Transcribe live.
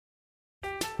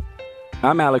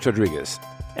I'm Alex Rodriguez.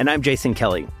 And I'm Jason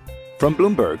Kelly. From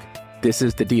Bloomberg, this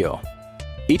is The Deal.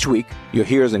 Each week, you'll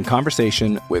hear us in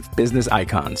conversation with business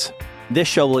icons. This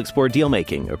show will explore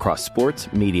deal-making across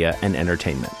sports, media, and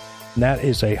entertainment. That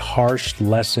is a harsh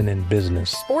lesson in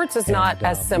business. Sports is not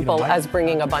as simple as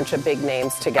bringing a bunch of big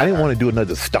names together. I didn't want to do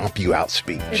another stomp you out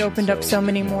speech. It opened up so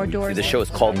many more doors. The show is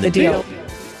called The Deal.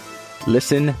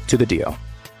 Listen to The Deal.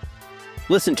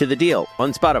 Listen to The Deal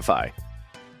on Spotify.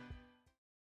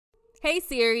 Hey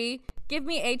Siri, give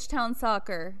me H-Town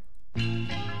Soccer.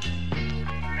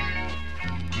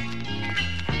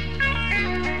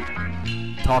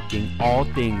 Talking all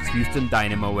things Houston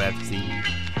Dynamo FC.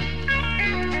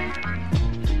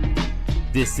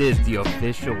 This is the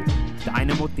official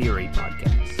Dynamo Theory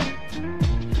podcast.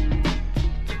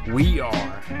 We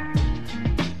are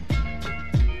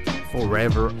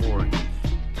Forever Orange.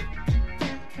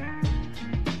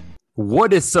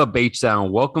 What is up,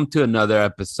 H-Town? Welcome to another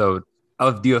episode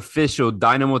of the official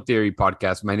Dynamo Theory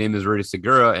podcast. My name is Rudy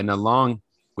Segura, and along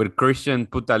with Christian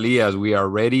Putalias, we are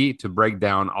ready to break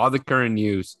down all the current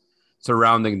news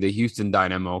surrounding the Houston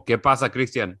Dynamo. ¿Qué pasa,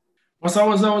 Christian? What's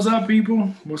up,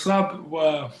 people? What's up?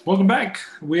 Welcome back.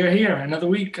 We are here. Another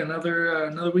week,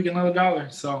 another dollar.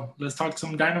 So let's talk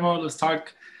some Dynamo. Let's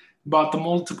talk about the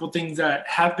multiple things that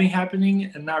have been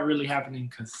happening and not really happening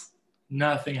because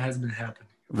nothing has been happening.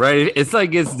 Right. It's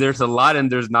like there's a lot and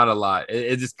there's not a lot.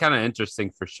 It's just kind of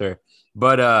interesting for sure.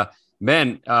 But,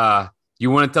 man,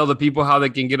 you want to tell the people how they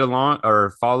can get along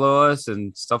or follow us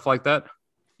and stuff like that?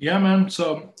 Yeah, man.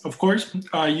 So, of course,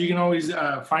 you can always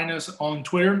find us on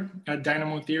Twitter at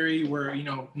Dynamo Theory, where,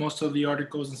 most of the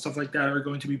articles and stuff like that are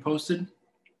going to be posted.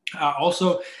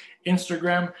 Also,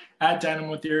 Instagram at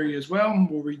Dynamo Theory as well,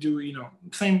 where we do,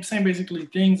 same basically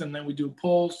things. And then we do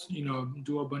polls,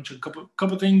 do a bunch of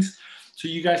couple things. So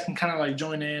you guys can kind of like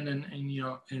join in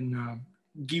and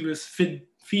give us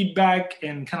feedback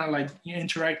and kind of like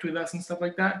interact with us and stuff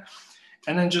like that.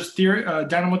 And then just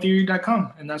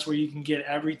dynamotheory.com. And that's where you can get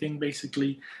everything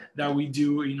basically that we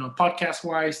do, podcast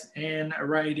wise and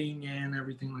writing and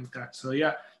everything like that. So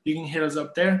yeah, you can hit us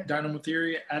up there, Dynamo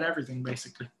Theory at everything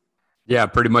basically. Yeah,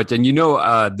 pretty much. And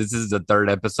this is the third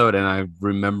episode and I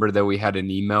remember that we had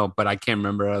an email, but I can't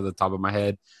remember it off the top of my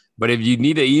head. But if you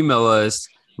need to email us,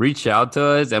 reach out to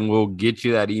us and we'll get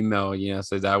you that email,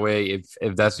 so that way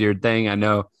if that's your thing. I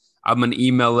know I'm an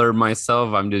emailer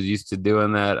myself. I'm just used to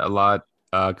doing that a lot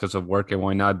because of work and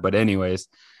why not. But anyways,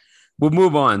 we'll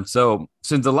move on. So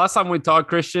since the last time we talked,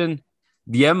 Christian,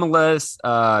 the MLS,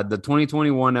 the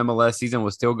 2021 MLS season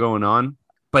was still going on,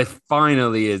 but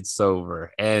finally it's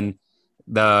over. And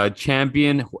the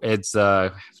champion, it's,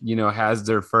 has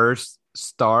their first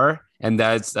star, and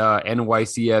that's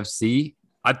NYCFC.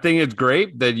 I think it's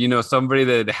great that, somebody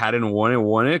that hadn't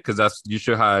won it because that's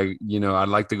usually how, I'd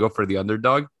like to go for the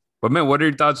underdog. But, man, what are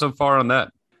your thoughts so far on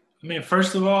that? I mean,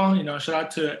 first of all, shout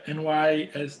out to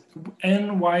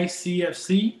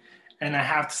NYCFC. And I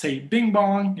have to say bing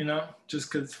bong,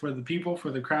 just because for the people, for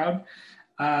the crowd.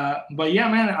 But, yeah,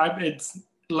 man, it's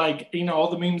like, all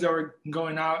the memes that were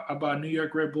going out about New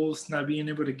York Red Bulls not being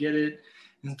able to get it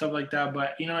and stuff like that.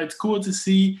 But, it's cool to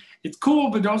see. It's cool,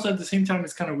 but also at the same time,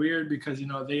 it's kind of weird because,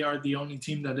 they are the only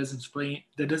team that doesn't play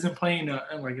in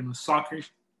a soccer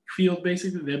field,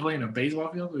 basically. They play in a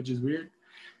baseball field, which is weird.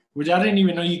 Which I didn't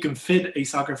even know you can fit a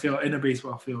soccer field in a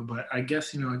baseball field. But I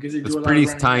guess, they do a lot of running. It's pretty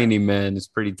tiny, man. It's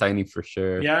pretty tiny for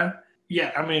sure. Yeah.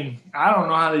 Yeah, I mean, I don't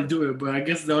know how they do it, but I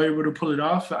guess they're able to pull it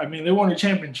off. I mean, they won a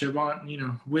championship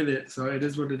with it. So it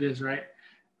is what it is, right?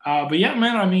 But, yeah,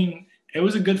 man, I mean, it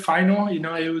was a good final.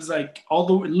 It was like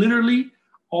literally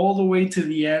all the way to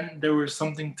the end, there was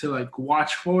something to like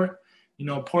watch for.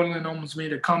 Portland almost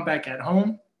made a comeback at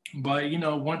home, but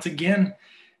once again,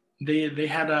 they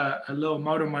had a little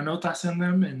Mauro Manotas in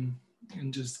them and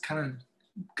just kind of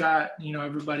got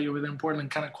everybody over there in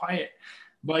Portland kind of quiet.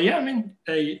 But yeah, I mean,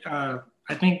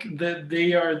 I think that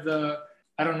they are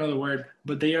I don't know the word,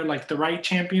 but they are like the right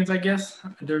champions, I guess.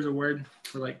 There's a word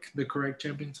for like the correct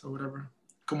champions or whatever.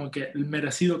 Como que el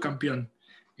merecido campeón,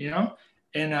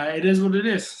 And it is what it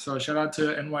is. So shout out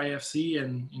to NYFC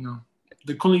and,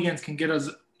 the Cooligans can get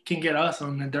us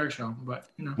on the Dirt Show. But,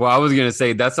 Well, I was going to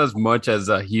say that's as much as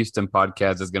a Houston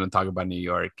podcast is going to talk about New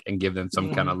York and give them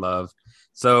some kind of love.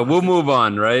 So we'll move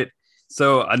on, right?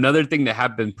 So another thing that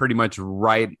happened pretty much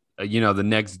right, the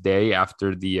next day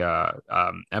after the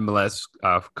MLS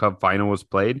Cup final was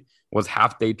played was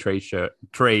half-day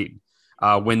trade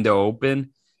window open.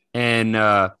 And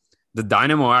the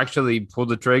Dynamo actually pulled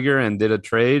the trigger and did a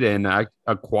trade and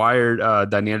acquired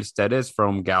Daniel Steres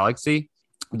from Galaxy.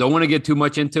 Don't want to get too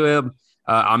much into it.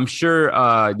 I'm sure,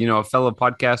 a fellow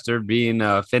podcaster being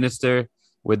Finister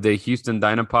with the Houston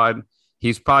Dynapod,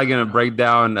 he's probably going to break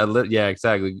down a little. Yeah,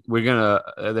 exactly. We're going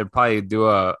to, they'll probably do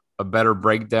a better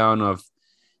breakdown of,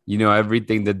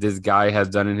 everything that this guy has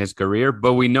done in his career.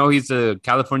 But we know he's a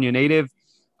California native.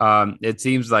 It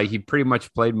seems like he pretty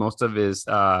much played most of his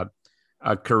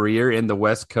career in the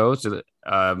West Coast.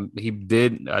 He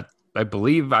did, I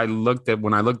believe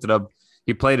when I looked it up,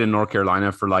 he played in North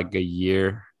Carolina for like a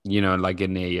year, like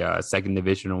in a second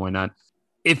division or whatnot.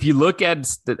 If you look at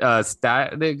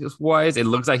statistics wise, it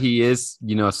looks like he is,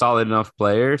 a solid enough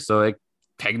player. So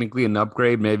technically an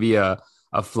upgrade, maybe a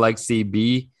flex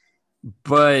CB,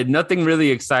 but nothing really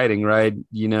exciting, right?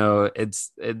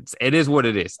 It is what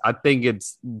it is. I think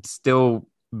it's still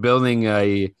building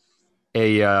a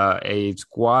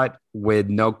squad with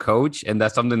no coach, and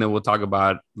that's something that we'll talk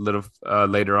about a little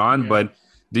later on. Yeah. But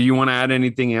do you want to add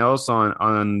anything else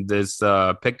on this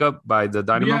pickup by the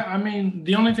Dynamo? Yeah, I mean,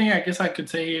 the only thing I guess I could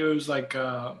say was like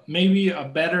maybe a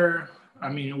better. I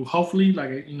mean, hopefully,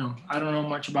 like, I don't know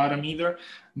much about him either,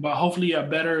 but hopefully a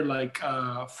better like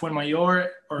Fuenmayor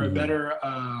or a better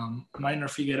Minor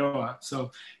Figueroa.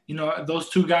 So, those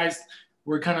two guys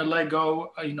were kind of let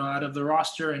go, out of the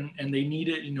roster, and they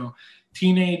needed,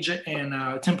 Teenage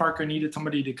and Tim Parker needed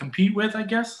somebody to compete with, I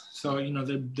guess. So,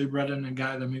 they brought in a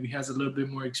guy that maybe has a little bit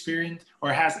more experience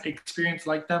or has experience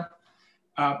like them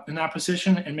in that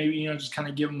position, and maybe, just kind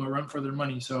of give them a run for their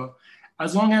money. So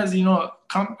as long as,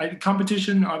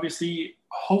 competition obviously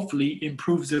hopefully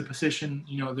improves the position,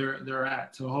 they're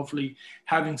at. So hopefully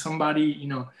having somebody,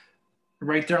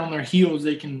 right there on their heels,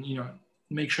 they can,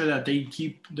 make sure that they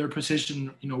keep their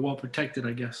position, well protected,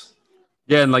 I guess.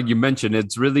 Yeah, and like you mentioned,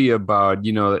 it's really about,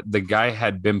 the guy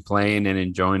had been playing and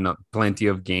enjoying plenty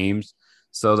of games.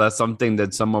 So that's something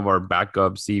that some of our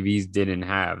backup CVs didn't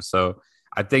have. So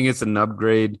I think it's an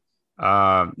upgrade,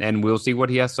 and we'll see what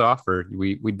he has to offer.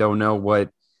 We don't know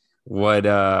what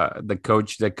the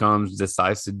coach that comes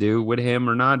decides to do with him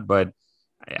or not. But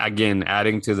again,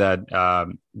 adding to that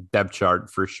depth chart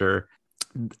for sure.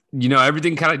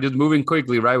 Everything kind of just moving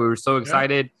quickly, right? We were so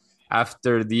excited. Yeah.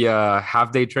 After the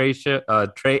half-day trade show, I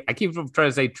keep trying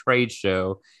to say trade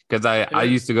show because I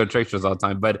used to go to trade shows all the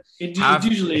time, but it's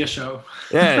usually a show.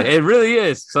 Yeah, it really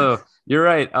is. So you're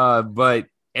right.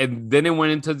 And then it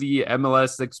went into the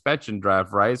MLS expansion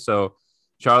draft, right? So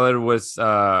Charlotte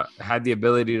had the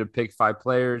ability to pick 5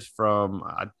 players from,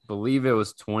 I believe it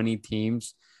was 20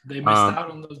 teams. They missed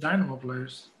out on those Dynamo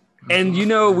players. And,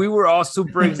 we were all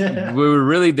we were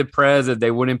really depressed that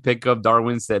they wouldn't pick up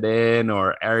Darwin Sedin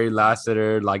or Ari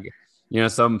Lassiter. Like,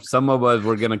 some of us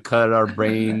were going to cut our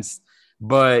brains.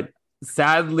 But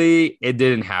sadly, it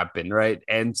didn't happen, right?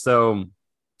 And so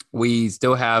we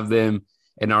still have them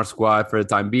in our squad for the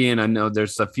time being. I know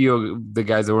there's a few of the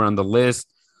guys that were on the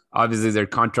list. Obviously, their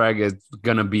contract is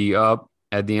going to be up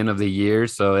at the end of the year.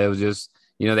 So it was just,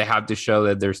 they have to show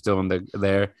that they're still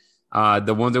there.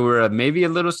 The ones that were maybe a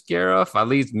little scared of, at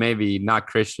least maybe not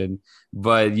Christian,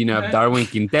 but if Darwin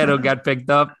Quintero got picked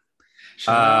up,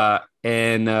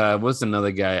 and what's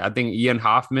another guy? I think Ian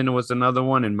Hoffman was another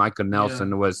one, and Michael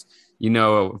Nelson was,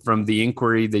 from the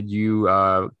inquiry that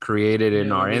you created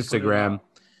in our Instagram,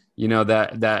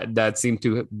 that seemed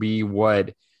to be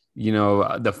what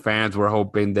the fans were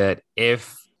hoping, that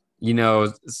if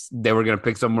they were gonna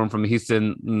pick someone from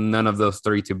Houston, none of those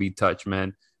 3 to be touched,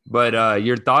 man. But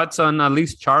your thoughts on at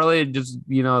least Charlotte, just,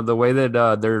 the way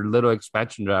that their little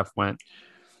expansion draft went?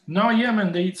 No, yeah,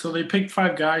 man. They picked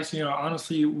 5 guys.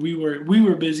 Honestly, we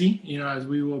were busy, as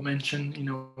we will mention,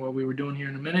 what we were doing here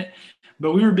in a minute.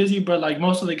 But we were busy, but like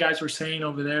most of the guys were saying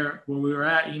over there where we were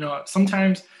at,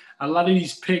 sometimes a lot of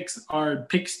these picks are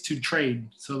picks to trade.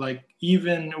 So like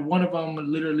even one of them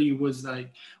literally was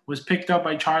picked up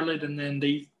by Charlotte and then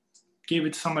they gave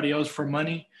it to somebody else for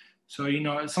money. So,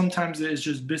 sometimes it's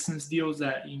just business deals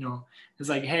that, it's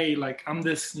like, hey, like I'm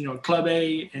this, club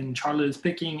A and Charlotte is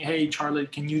picking, hey,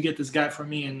 Charlotte, can you get this guy for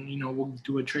me? And, we'll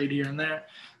do a trade here and there.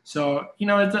 So,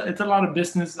 it's a lot of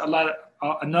business,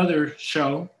 another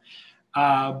show.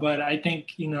 But I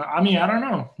think, I don't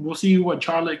know. We'll see what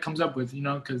Charlotte comes up with,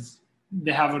 because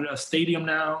they have a stadium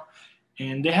now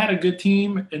and they had a good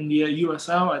team in the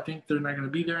USL. I think they're not going to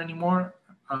be there anymore.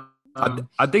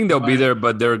 I think they'll be there,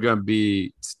 but they're going to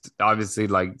be obviously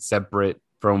like separate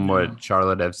from what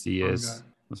Charlotte FC is.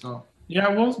 Okay. So yeah,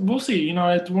 we'll see.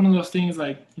 It's one of those things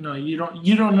like you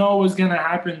don't know what's going to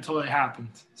happen until it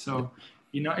happens. So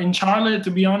in Charlotte,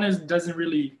 to be honest, doesn't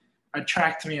really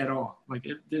attract me at all. Like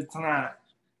it's not.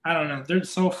 I don't know. They're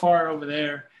so far over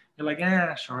there. You're like,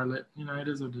 Charlotte. It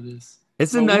is what it is.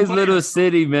 It's a nice little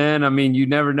city, man. I mean, you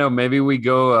never know. Maybe we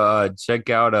go check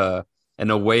out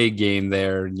an away game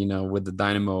there, with the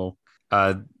Dynamo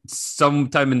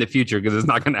sometime in the future, because it's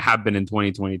not going to happen in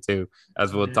 2022,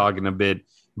 as we'll talk in a bit.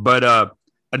 But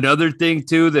another thing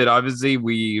too, that obviously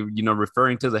we,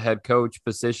 referring to the head coach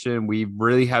position, we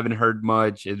really haven't heard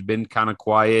much. It's been kind of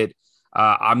quiet.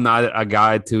 I'm not a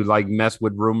guy to like mess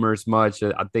with rumors much.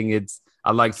 I think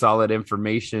I like solid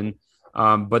information.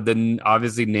 But then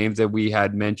obviously names that we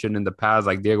had mentioned in the past,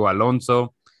 like Diego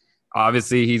Alonso,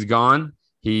 obviously he's gone.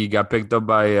 He got picked up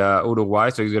by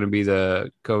Uruguay, so he's going to be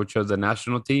the coach of the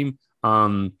national team.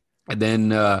 And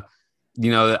then,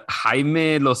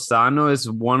 Jaime Lozano is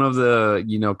one of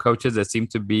the, coaches that seem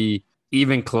to be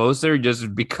even closer,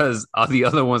 just because all the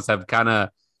other ones have kind of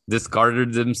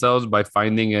discarded themselves by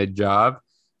finding a job.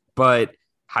 But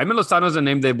Jaime Lozano is a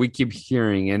name that we keep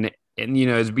hearing, and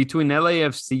it's between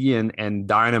LAFC and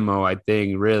Dynamo, I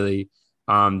think, really,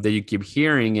 that you keep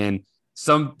hearing. And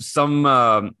some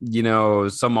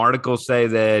articles say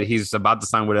that he's about to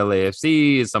sign with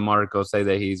LAFC. Some articles say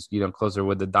that he's, closer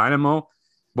with the Dynamo.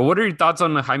 But what are your thoughts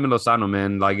on Jaime Lozano,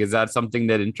 man? Like, is that something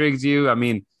that intrigues you? I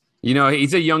mean,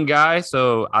 he's a young guy,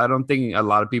 so I don't think a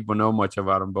lot of people know much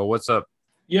about him. But what's up?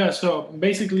 Yeah, so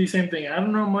basically same thing. I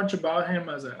don't know much about him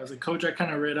as a coach. I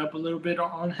kind of read up a little bit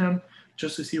on him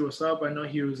just to see what's up. I know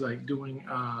he was like doing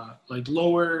like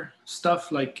lower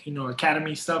stuff, like,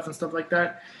 academy stuff and stuff like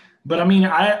that. But I mean,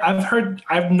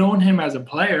 I've known him as a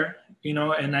player,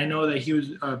 and I know that he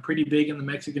was pretty big in the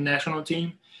Mexican national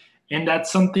team. And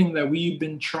that's something that we've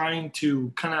been trying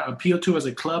to kind of appeal to as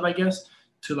a club, I guess,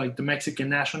 to like the Mexican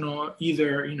national,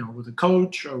 either, with a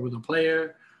coach or with a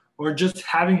player, or just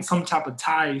having some type of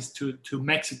ties to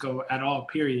Mexico at all,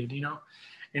 period,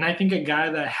 And I think a guy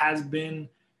that has been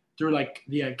through like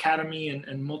the academy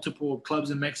and multiple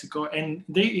clubs in Mexico, and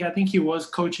I think he was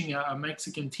coaching a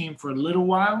Mexican team for a little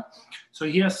while, so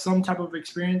he has some type of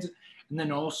experience. And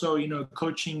then also,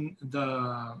 coaching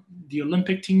the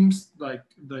Olympic teams, like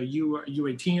the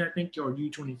U18, I think, or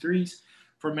U23s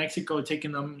for Mexico,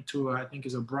 taking them to, I think,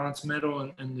 is a bronze medal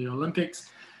in the Olympics.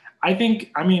 I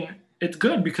mean, it's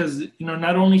good because,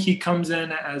 not only he comes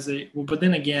in as but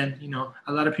then again,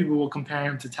 a lot of people will compare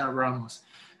him to Tab Ramos.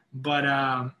 But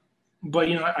I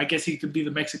guess he could be the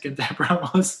Mexican Tab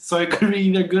Ramos, so it could be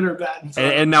either good or bad.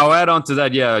 And now add on to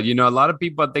that, a lot of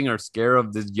people I think are scared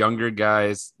of these younger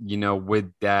guys,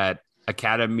 with that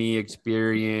academy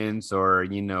experience or,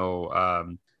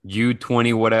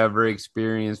 U20 whatever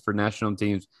experience for national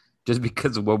teams, just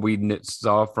because of what we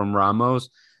saw from Ramos.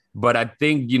 But I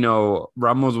think,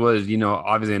 Ramos was,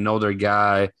 obviously an older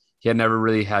guy. He had never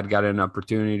really got an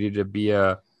opportunity to be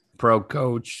a pro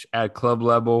coach at club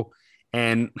level.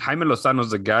 And Jaime Lozano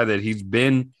is a guy that he's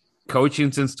been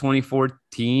coaching since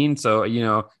 2014. So,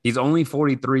 he's only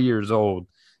 43 years old.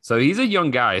 So he's a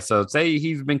young guy. So say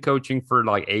he's been coaching for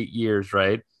like 8 years,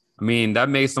 right? I mean, that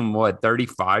makes him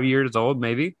 35 years old,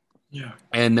 maybe? Yeah.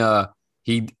 And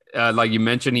he, like you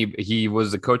mentioned, he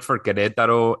was the coach for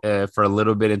Querétaro for a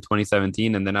little bit in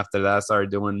 2017. And then after that,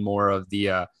 started doing more of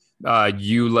the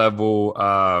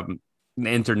U-level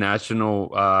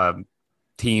international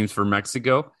teams for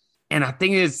Mexico. And I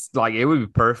think it's like, it would be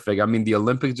perfect. I mean, the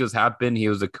Olympics just happened. He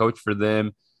was a coach for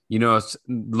them,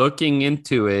 looking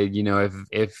into it,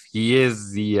 if he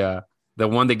is the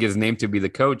one that gets named to be the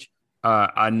coach,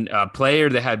 a player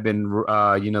that had been,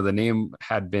 the name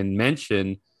had been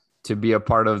mentioned to be a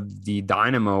part of the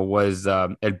Dynamo was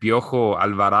El Piojo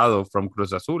Alvarado from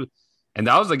Cruz Azul. And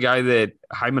that was a guy that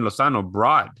Jaime Lozano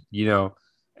brought,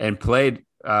 and played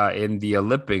in the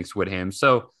Olympics with him.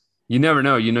 So, you never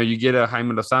know, you get a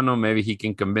Jaime Lozano, maybe he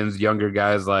can convince younger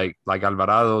guys like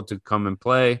Alvarado to come and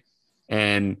play.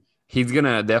 And he's going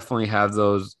to definitely have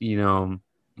those,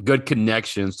 good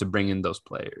connections to bring in those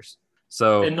players.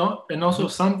 So, and also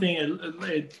something,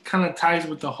 it kind of ties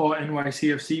with the whole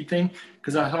NYCFC thing,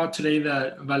 because I thought today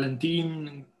that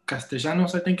Valentin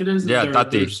Castellanos, I think it is,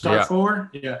 their star forward.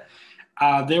 Yeah.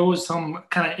 There was some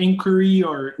kind of inquiry,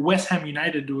 or West Ham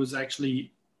United was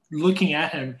actually looking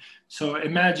at him. So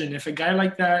imagine if a guy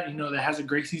like that, that has a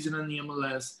great season in the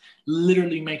MLS,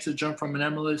 literally makes a jump from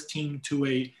an MLS team to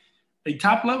a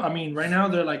top level. I mean, right now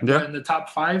they're like in the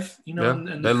top 5,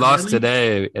 in they lost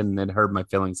today, and it hurt my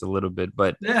feelings a little bit,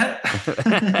 but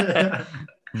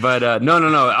but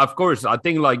no. Of course, I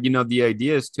think the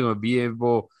idea is to be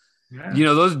able,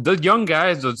 those young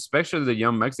guys, especially the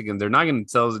young Mexicans, they're not going to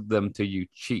sell them to you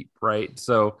cheap, right?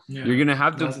 So you're going to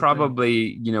have to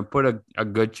probably, put a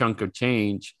good chunk of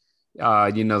change,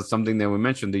 something that we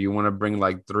mentioned. Do you want to bring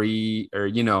like 3 or,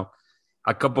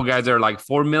 a couple guys that are like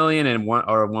 4 million and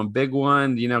one big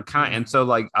one, and so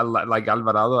like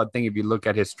Alvarado, I think if you look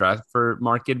at his transfer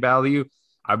market value,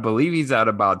 I believe he's at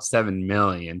about 7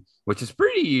 million, which is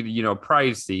pretty,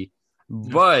 pricey.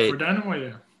 But for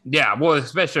Dynamo, yeah, well,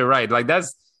 especially right. Like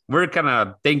we're kind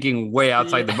of thinking way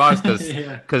outside the box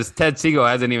because Ted Siegel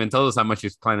hasn't even told us how much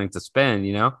he's planning to spend,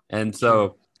 And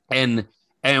so, and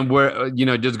we're,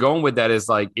 just going with that is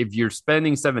like, if you're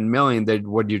spending 7 million, then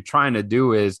what you're trying to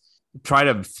do is try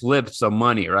to flip some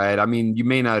money, right? I mean, you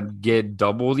may not get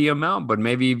double the amount, but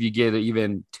maybe if you get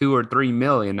even 2 or 3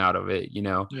 million out of it,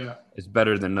 it's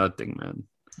better than nothing, man.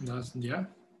 Yeah.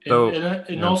 So,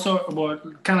 and also, well,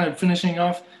 kind of finishing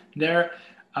off there,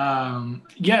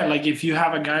 like if you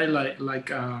have a guy like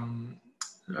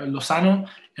Lozano,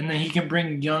 and then he can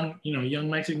bring young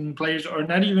Mexican players, or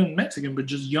not even Mexican, but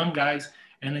just young guys,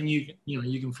 and then you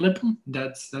can flip them.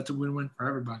 That's a win-win for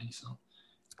everybody. So.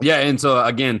 Yeah, and so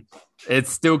again,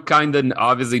 it's still kind of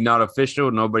obviously not official.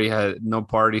 No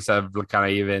parties have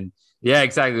kind of even. Yeah,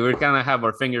 exactly. We kind of have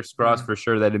our fingers crossed for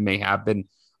sure that it may happen.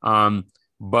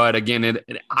 But again,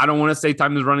 I don't want to say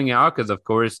time is running out because, of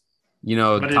course,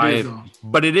 time.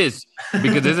 But it is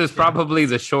because this is probably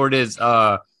the shortest.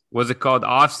 What's it called?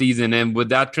 Off season, and with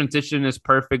that transition is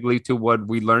perfectly to what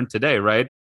we learned today, right?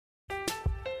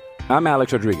 I'm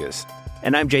Alex Rodriguez.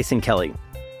 And I'm Jason Kelly.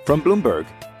 From Bloomberg,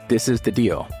 this is The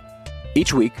Deal.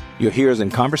 Each week, you'll hear us in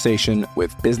conversation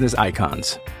with business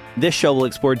icons. This show will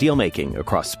explore deal-making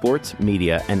across sports,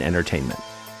 media, and entertainment.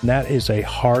 That is a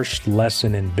harsh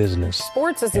lesson in business.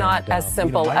 Sports is not as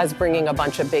simple as bringing a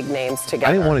bunch of big names together.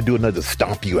 I didn't want to do another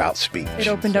stomp you out speech. It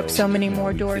opened up so many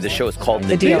more doors. The show is called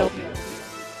The Deal.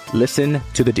 Listen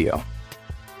to The Deal.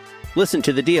 Listen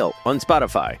to The Deal on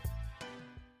Spotify.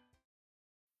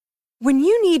 When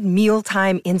you need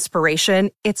mealtime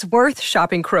inspiration, it's worth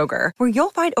shopping Kroger, where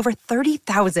you'll find over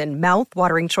 30,000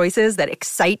 mouth-watering choices that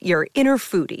excite your inner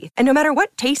foodie. And no matter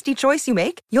what tasty choice you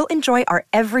make, you'll enjoy our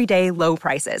everyday low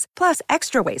prices, plus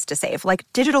extra ways to save, like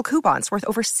digital coupons worth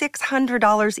over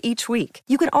 $600 each week.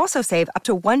 You can also save up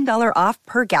to $1 off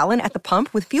per gallon at the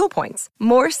pump with fuel points.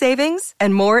 More savings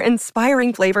and more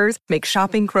inspiring flavors make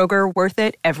shopping Kroger worth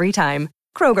it every time.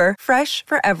 Kroger, fresh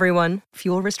for everyone.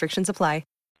 Fuel restrictions apply.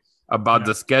 About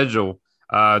the schedule.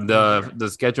 The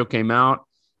schedule came out,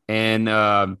 and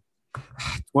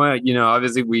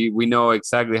obviously we know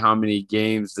exactly how many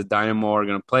games the Dynamo are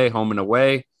going to play, home and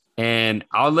away. And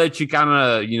I'll let you kind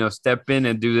of step in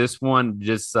and do this one.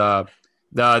 Just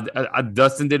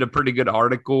Dustin did a pretty good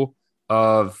article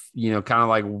of kind of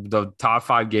like the top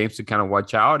 5 games to kind of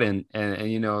watch out and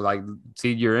like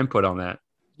see your input on that.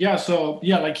 Yeah, so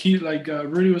like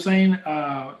Rudy was saying,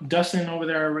 Dustin over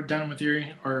there at Dynamo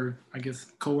Theory, or I guess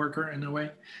coworker in a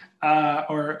way,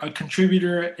 or a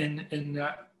contributor in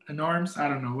arms, I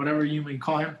don't know, whatever you may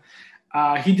call him.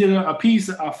 He did a piece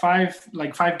of 5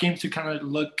 games to kind of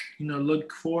look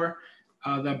for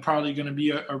that probably going to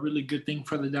be a really good thing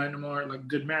for the Dynamo, or like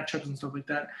good matchups and stuff like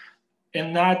that.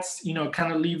 And that's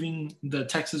kind of leaving the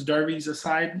Texas derbies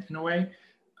aside in a way.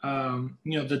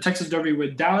 The Texas Derby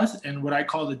with Dallas and what I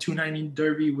call the 290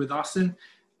 Derby with Austin.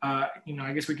 I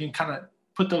guess we can kind of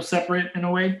put those separate in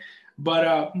a way.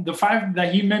 But the 5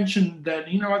 that he mentioned that,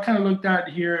 I kind of looked at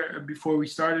here before we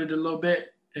started a little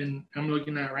bit, and I'm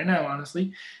looking at right now,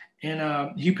 honestly.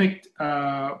 And he picked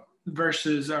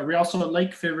versus Real Salt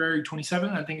Lake, February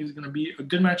 27th. I think it's going to be a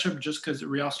good matchup just because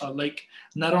Real Salt Lake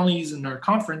not only is in our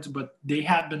conference, but they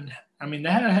had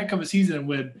a heck of a season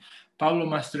with Pablo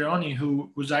Mastroianni, who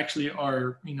was actually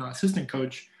our, assistant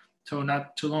coach till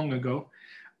not too long ago.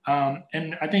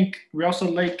 And I think Real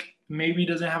Salt Lake maybe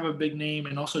doesn't have a big name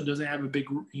and also doesn't have a big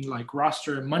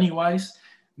roster money-wise,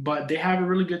 but they have a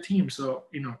really good team. So,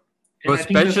 well, I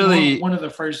think especially one of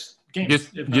the first games.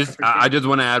 I just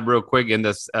want to add real quick in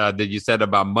this that you said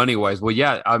about money-wise. Well,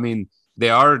 yeah, I mean,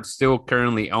 they are still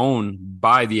currently owned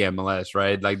by the MLS,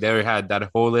 right? Like they had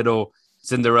that whole little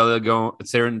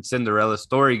Cinderella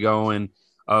story going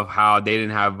of how they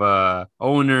didn't have a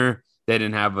owner, they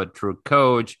didn't have a true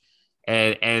coach,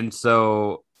 and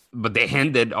so, but they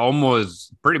ended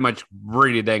almost pretty much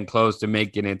really dang close to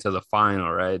making it to the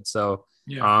final, right? So,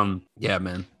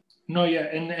 man. No, yeah,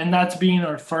 and that's being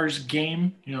our first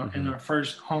game, and our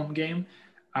first home game.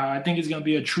 I think it's going to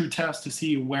be a true test to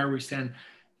see where we stand.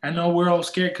 I know we're all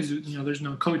scared because there's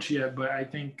no coach yet, but I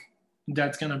think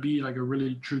that's going to be like a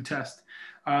really true test.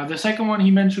 The second one he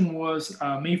mentioned was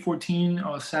May 14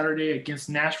 Saturday against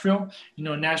Nashville.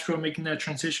 Nashville making that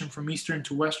transition from Eastern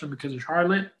to Western because of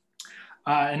Charlotte.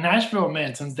 And Nashville,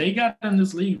 man, since they got in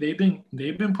this league, they've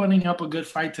been putting up a good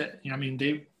fight.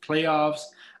 They playoffs.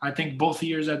 I think both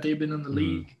years that they've been in the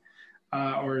league,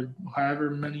 or however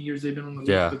many years they've been in the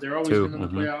league, but they're always been in the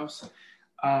playoffs.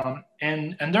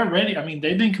 And they're ready. I mean,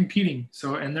 they've been competing,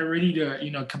 and they're ready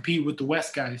to compete with the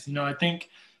West guys. I think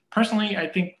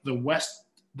the West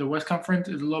Conference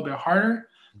is a little bit harder,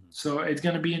 so it's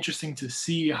going to be interesting to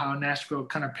see how Nashville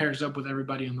kind of pairs up with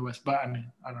everybody in the West. But I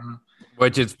mean, I don't know.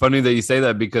 Which it's funny that you say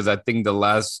that, because I think the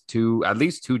last at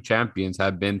least two champions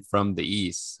have been from the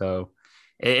East. So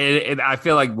I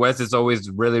feel like West is always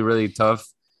really, really tough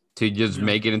to just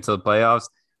make it into the playoffs.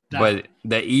 But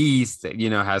the East,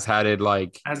 has had it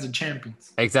like as the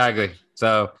champions. Exactly.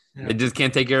 So it just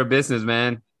can't take care of business,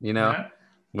 man.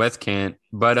 West can't.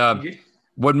 But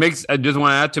what makes I just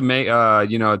want to add to make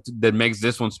that makes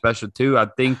this one special too. I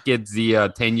think it's the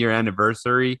 10-year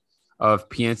anniversary of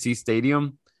PNC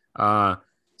Stadium.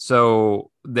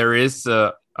 So there is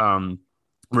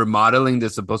remodeling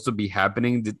that's supposed to be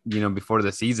happening, before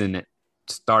the season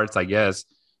starts, I guess.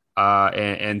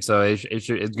 And so it's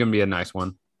going to be a nice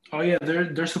one. Oh yeah,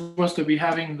 they're supposed to be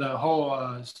having the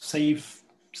whole safe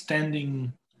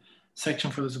standing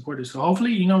section for the supporters. So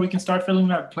hopefully, we can start filling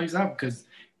that place out, because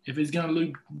if it's gonna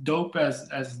look dope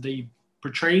as they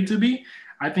portray it to be,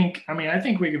 I think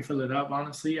we can fill it up.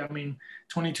 Honestly,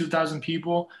 22,000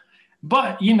 people,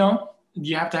 but you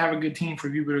have to have a good team for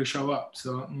people to show up.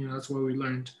 So that's what we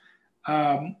learned.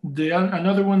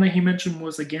 Another one that he mentioned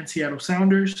was against Seattle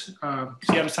Sounders.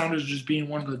 Seattle Sounders just being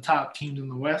one of the top teams in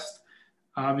the West.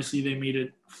 Obviously, they made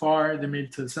it far. They made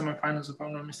it to the semifinals, if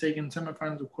I'm not mistaken,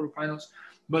 semifinals or quarterfinals.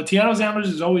 But Seattle Sounders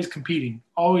is always competing,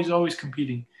 always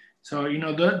competing. So,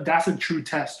 that's a true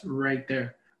test right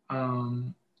there.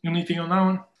 Anything on that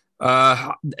one?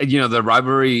 The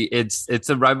rivalry, it's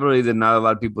a rivalry that not a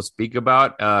lot of people speak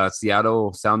about.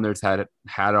 Seattle Sounders had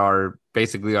our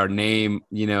name,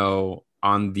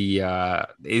 on the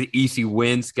easy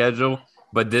win schedule.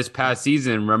 But this past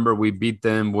season, remember, we beat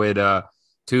them with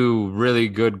two really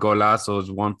good golazos,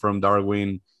 one from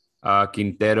Darwin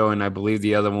Quintero, and I believe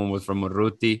the other one was from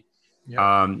Urruti.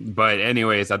 Yep. But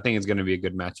anyways, I think it's going to be a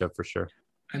good matchup for sure.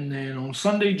 And then on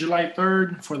Sunday, July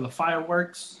 3rd, for the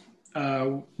fireworks,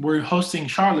 we're hosting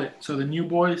Charlotte. So the New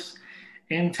Boys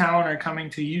in town are coming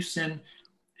to Houston.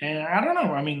 And I don't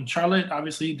know. Charlotte,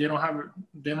 obviously, they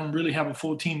don't really have a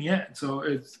full team yet. So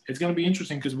it's going to be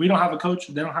interesting, because we don't have a coach.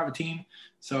 They don't have a team.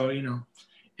 So,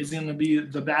 it's going to be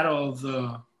the battle of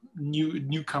the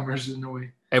newcomers in a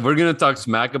way. If we're going to talk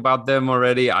smack about them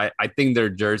already, I think their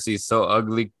jersey is so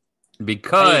ugly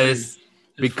because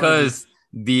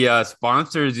the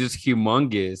sponsor is just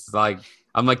humongous.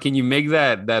 I'm like, can you make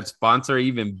that sponsor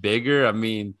even bigger?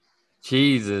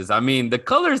 Jesus. The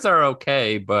colors are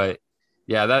okay, but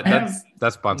yeah,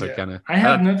 that sponsor kind of. I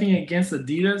have nothing against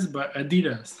Adidas, but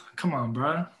Adidas, come on,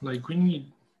 bro. Like, we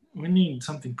need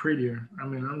something prettier.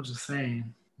 I'm just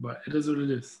saying, but it is what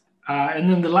it is. And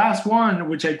then the last one,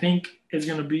 which I think is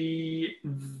going to be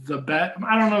the best.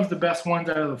 I don't know if the best ones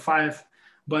out of the five,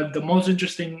 but the most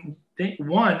interesting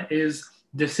one is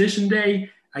Decision Day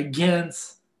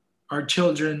against our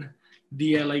children,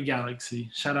 the LA Galaxy.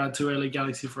 Shout out to LA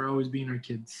Galaxy for always being our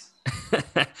kids.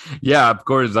 Yeah, of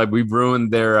course. Like, we've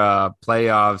ruined their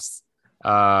playoffs.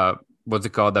 What's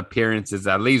it called? Appearances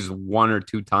at least one or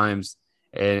two times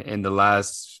in the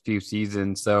last few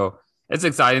seasons. So it's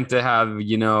exciting to have,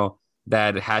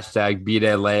 that hashtag Beat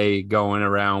LA going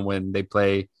around when they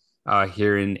play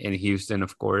here in Houston,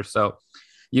 of course. So,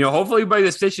 hopefully by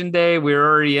Decision Day, we're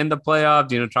already in the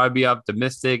playoffs, try to be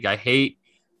optimistic. I hate,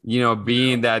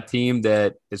 being that team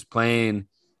that is playing,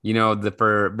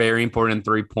 for very important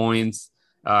 3 points.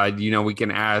 We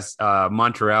can ask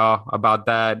Montreal about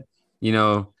that,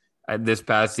 this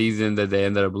past season that they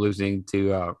ended up losing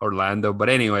to Orlando. But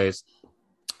anyways,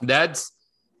 that's,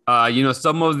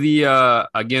 some of the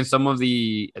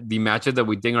matches that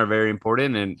we think are very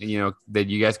important and, that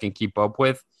you guys can keep up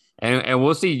with. And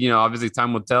we'll see, obviously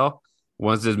time will tell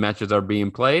once these matches are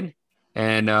being played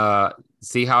and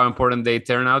see how important they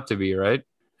turn out to be, right?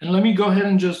 And let me go ahead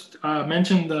and just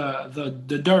mention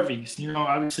the derbies.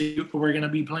 Obviously we're going to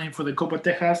be playing for the Copa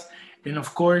Tejas. And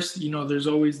of course, there's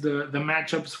always the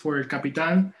matchups for El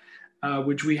Capitan,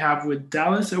 which we have with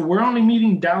Dallas. We're only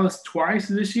meeting Dallas twice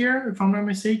this year, if I'm not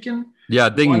mistaken. Yeah, I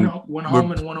think one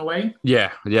home and one away.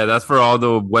 Yeah, that's for all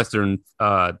the Western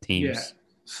teams. Yeah.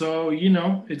 So,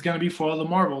 it's going to be for all the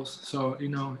marbles. So,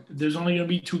 there's only going to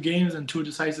be 2 games and 2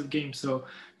 decisive games. So,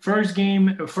 first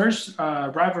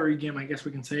rivalry game, I guess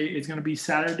we can say, is going to be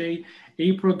Saturday,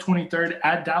 April 23rd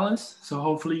at Dallas. So,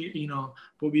 hopefully,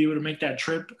 we'll be able to make that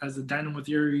trip as the Dynamo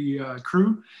Theory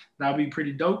crew. That'll be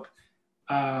pretty dope.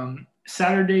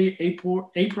 Saturday,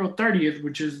 April 30th,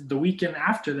 which is the weekend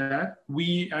after that,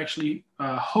 we actually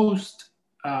host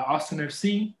Austin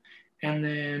FC. And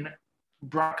then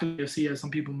Broccoli FC, as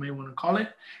some people may want to call it.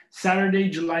 Saturday,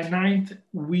 July 9th,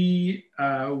 we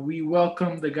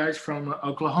welcome the guys from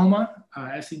Oklahoma,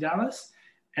 SC Dallas.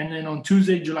 And then on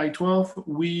Tuesday, July 12th,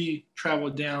 we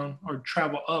travel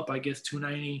up, I guess,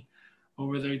 290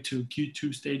 over there to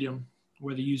Q2 Stadium,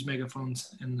 where they use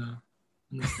megaphones in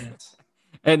the stands.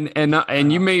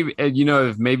 And you may,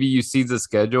 if maybe you see the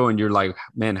schedule and you're like,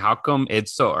 man, how come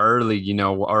it's so early,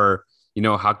 or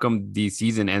how come the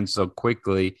season ends so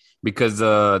quickly? Because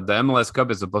the MLS Cup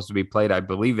is supposed to be played, I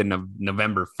believe, in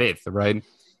November 5th, right?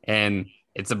 And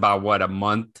it's about a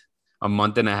month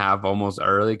and a half almost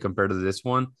early compared to this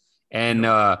one. And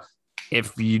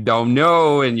if you don't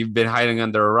know and you've been hiding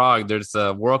under a rock, there's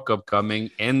a World Cup coming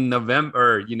in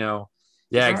November,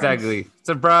 Yeah, exactly.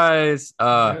 Surprise.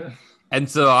 And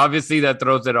so obviously that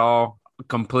throws it all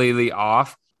completely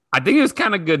off. I think it was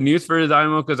kind of good news for the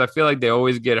Dynamo because I feel like they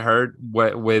always get hurt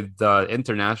with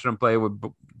international play, with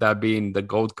that being the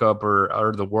Gold Cup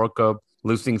or the World Cup,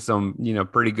 losing some,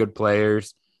 pretty good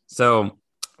players. So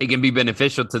it can be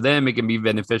beneficial to them. It can be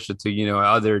beneficial to,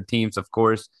 other teams, of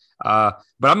course. But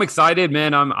I'm excited,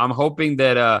 man. I'm hoping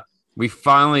that we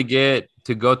finally get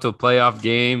to go to a playoff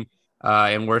game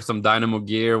and wear some Dynamo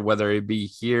gear, whether it be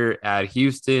here at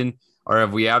Houston or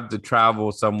if we have to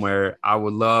travel somewhere. I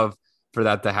would love for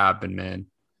that to happen, man.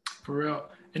 For real.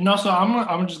 And also, I'm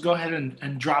gonna just go ahead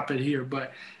and drop it here.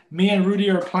 But me and Rudy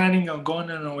are planning on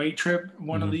going on an away trip.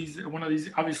 One of these,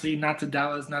 obviously not to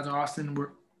Dallas, not to Austin.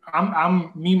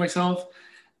 I'm me myself,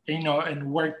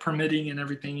 and work permitting and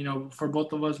everything. For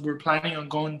both of us, we're planning on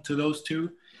going to those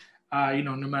two.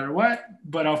 No matter what.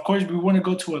 But of course, we want to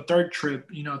go to a third trip.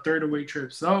 Third away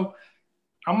trip. So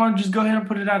I'm going to just go ahead and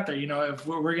put it out there. If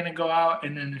we're going to go out,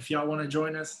 and then if y'all want to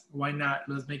join us, why not?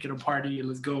 Let's make it a party.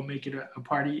 Let's go make it a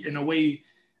party, an away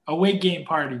game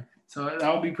party. So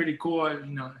that would be pretty cool. If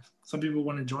some people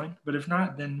want to join. But if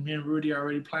not, then me and Rudy are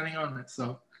already planning on it.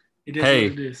 So it is what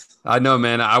it is. I know,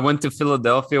 man. I went to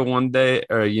Philadelphia one day,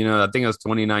 or, I think it was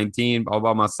 2019, all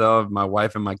by myself, my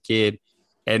wife and my kid.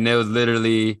 And it was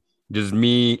literally just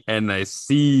me and a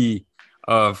sea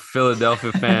of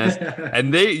Philadelphia fans.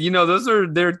 And they,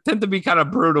 they tend to be kind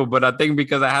of brutal, but I think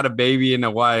because I had a baby and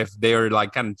a wife, they were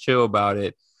like kind of chill about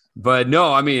it. But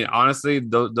no, I mean, honestly,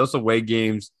 those away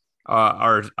games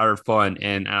are fun,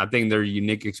 and I think they're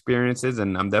unique experiences,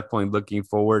 and I'm definitely looking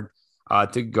forward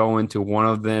to going to one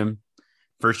of them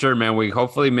for sure, man.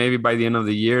 Hopefully maybe by the end of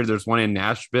the year, there's one in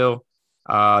Nashville.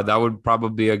 That would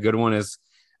probably be a good one. Is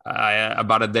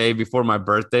about a day before my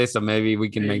birthday, so maybe we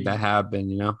can make that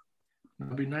happen,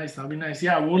 That'll be nice.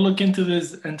 Yeah, we'll look into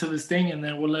this thing, and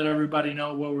then we'll let everybody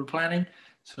know what we're planning.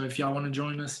 So if y'all want to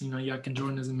join us, y'all can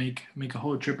join us and make a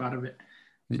whole trip out of it.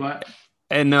 But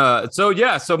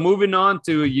so moving on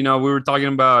to, we were talking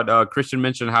about Christian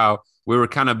mentioned how we were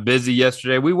kind of busy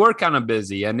yesterday. We were kind of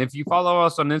busy, and if you follow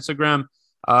us on Instagram,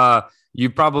 you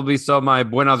probably saw my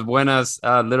buenas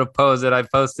little post that I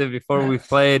posted before we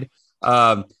played.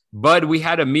 But we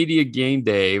had a media game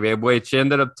day, which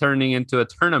ended up turning into a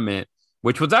tournament,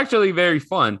 which was actually very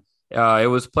fun. It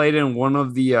was played in one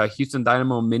of the Houston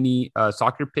Dynamo mini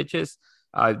soccer pitches.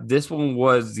 This one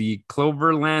was the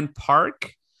Cloverland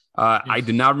Park. I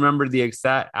do not remember the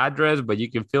exact address, but you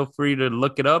can feel free to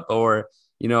look it up or,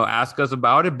 ask us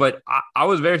about it. But I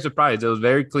was very surprised. It was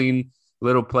very clean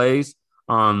little place.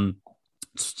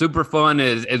 Super fun.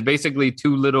 It's basically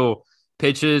two little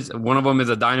pitches. One of them is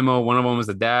a Dynamo. One of them is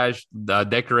a Dash,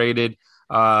 decorated.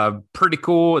 Pretty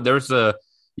cool. There's the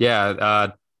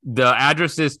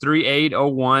address is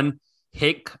 3801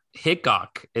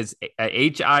 Hickok. It's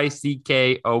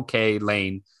Hickok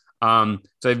Lane.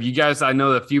 So if you guys, I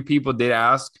know a few people did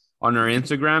ask on our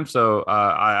Instagram, so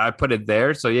I put it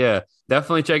there. So yeah,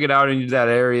 definitely check it out in that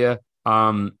area.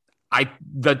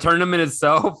 The tournament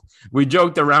itself, we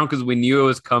joked around because we knew it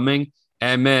was coming,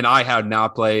 and man, I had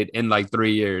not played in like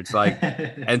 3 years.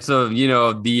 And so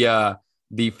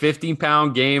the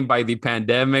 15-pound game by the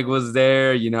pandemic was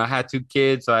there. I had 2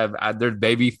 kids, so there's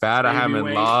baby fat. I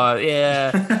haven't lost.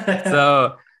 Yeah.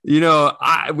 So, we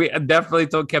definitely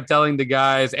kept telling the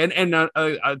guys, and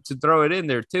to throw it in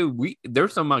there too,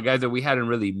 there's some guys that we hadn't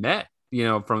really met,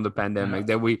 from the pandemic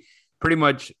that we pretty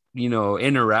much,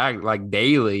 interact like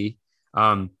daily.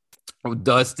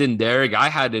 Dustin, Derek, I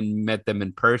hadn't met them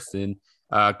in person.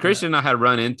 Christian, I had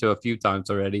run into a few times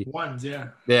already. Once, yeah.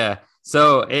 Yeah.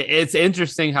 So it's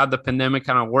interesting how the pandemic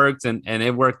kind of works, and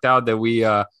it worked out that we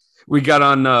got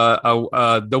on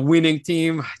the winning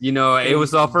team. It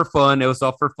was all for fun.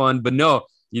 But no,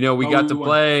 we got to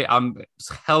play. I'm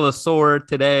hella sore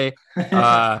today,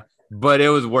 but it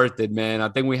was worth it, man. I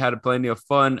think we had plenty of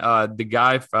fun. The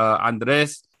guy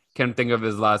Andres, Can't think of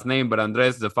his last name, but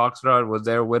Andres the Foxtrot was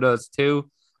there with us too.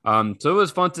 So it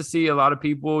was fun to see a lot of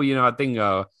people. You know, I think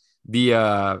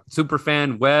the super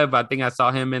fan Webb, I think I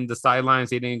saw him in the sidelines.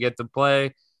 He didn't get to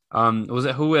play. Was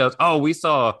it who else? Oh, we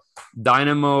saw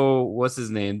Dynamo. What's his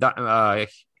name?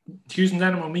 Houston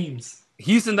Dynamo memes.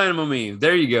 Houston Dynamo memes.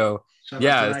 There you go.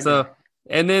 Yeah. So,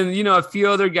 and then, you know, a few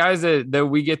other guys that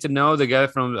we get to know. The guy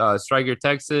from Striker,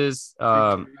 Texas,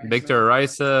 Victor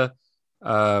Araiza.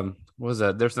 What was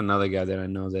that? There's another guy that I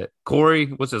know that Corey.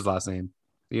 What's his last name?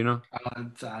 You know?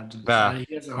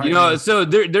 You know, so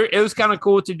there it was kind of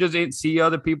cool to just see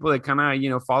other people that kind of, you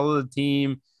know, follow the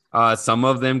team. Some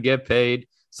of them get paid.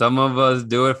 Some of us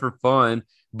do it for fun.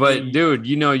 But, dude,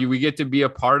 you know, we get to be a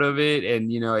part of it.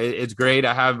 And, you know, it's great.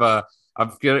 I have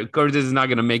of course, this is not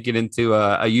going to make it into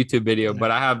a YouTube video,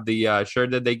 but I have the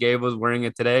shirt that they gave us wearing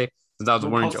it today. Since I was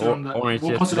orange.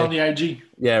 We'll post it on the IG.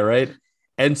 Yeah, right.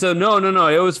 And so, no.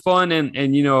 It was fun.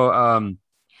 And you know,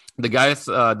 the guys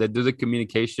that do the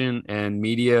communication and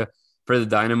media for the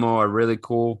Dynamo are really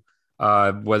cool,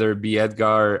 whether it be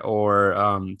Edgar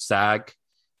or Zach.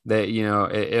 That, you know,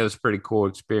 it was a pretty cool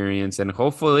experience. And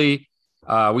hopefully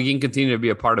we can continue to be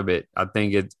a part of it. I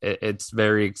think it's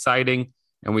very exciting,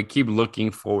 and we keep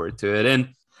looking forward to it. And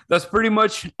that's pretty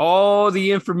much all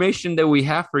the information that we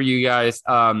have for you guys.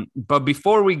 But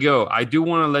before we go, I do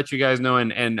want to let you guys know,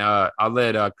 and I'll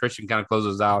let Christian kind of close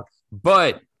us out.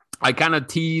 But I kind of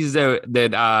teased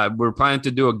that we're planning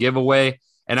to do a giveaway,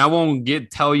 and I won't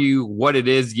tell you what it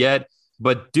is yet,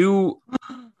 but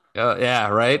yeah,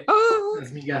 right.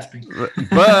 That's me gasping.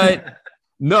 But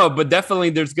no, but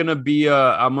definitely there's going to be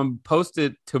I'm going to post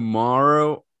it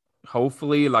tomorrow,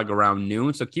 hopefully like around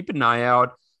noon. So keep an eye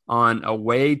out on a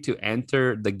way to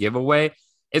enter the giveaway.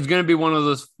 It's going to be one of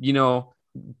those, you know,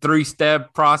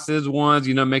 3-step process ones.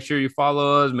 You know, make sure you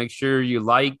follow us, make sure you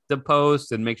like the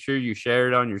post, and make sure you share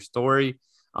it on your story.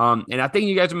 And I think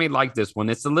you guys may like this one.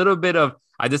 It's a little bit of,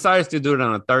 I decided to do it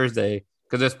on a Thursday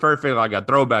because it's perfect, like a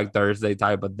throwback Thursday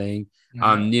type of thing.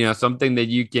 You know, something that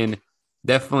you can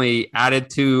definitely add it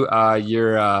to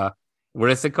your what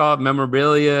is it called,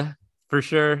 memorabilia for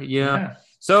sure. You know,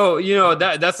 so you know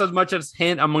that's as much as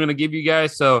hint I'm gonna give you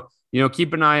guys. So you know,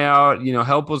 keep an eye out. You know,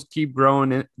 help us keep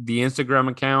growing the Instagram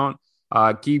account,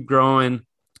 keep growing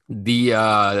the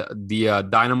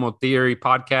Dynamo Theory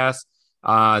podcast.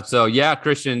 So yeah,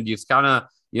 Christian, just kind of,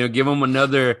 you know, give them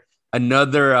another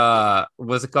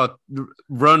what's it called,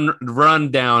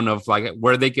 rundown of like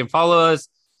where they can follow us,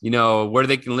 you know, where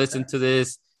they can listen to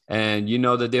this, and you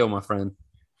know the deal, my friend.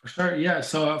 For sure, yeah.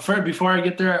 So before I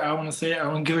get there, I want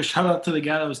to give a shout out to the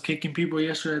guy that was kicking people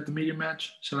yesterday at the media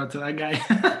match. Shout out to that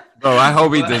guy. Bro, I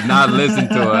hope he does not listen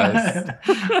to us.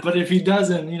 But if he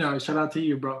doesn't, you know, shout out to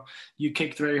you, bro. You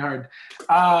kicked very hard.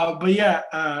 But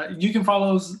yeah, you can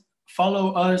follow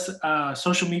us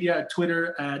social media at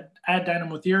Twitter at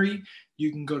Dynamo Theory.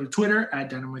 You can go to Twitter at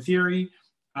Dynamo Theory.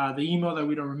 The email that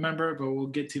we don't remember, but we'll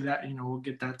get to that. You know, we'll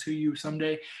get that to you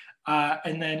someday.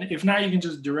 And then if not, you can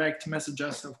just direct message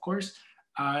us, of course.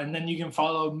 And then you can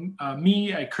follow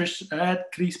me at Chris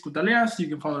Putaleas. You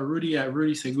can follow Rudy at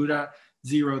Rudy Segura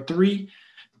 03.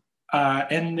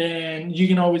 And then you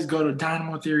can always go to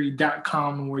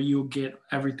dynamotheory.com where you'll get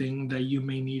everything that you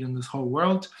may need in this whole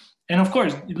world. And of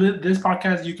course, this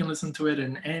podcast, you can listen to it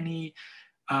in any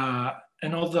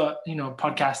and all the, you know,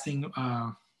 podcasting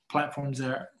platforms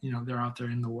that, you know, they're out there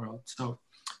in the world. So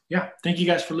yeah, thank you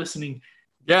guys for listening.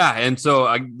 Yeah, and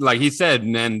so like he said,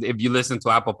 and if you listen to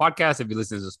Apple Podcasts, if you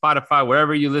listen to Spotify,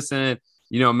 wherever you listen,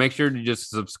 you know, make sure to just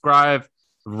subscribe,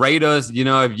 rate us. You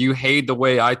know, if you hate the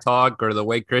way I talk or the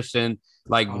way Christian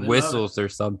like whistles or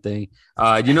something,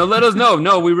 you know, let us know.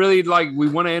 No, we really we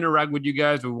want to interact with you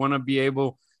guys. We want to be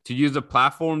able to use a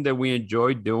platform that we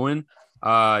enjoy doing,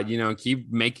 you know,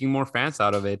 keep making more fans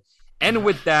out of it. And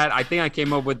with that, I think I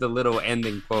came up with a little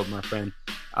ending quote, my friend.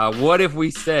 What if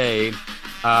we say,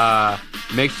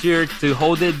 make sure to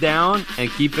hold it down and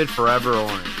keep it forever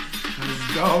orange?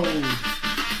 Let's go.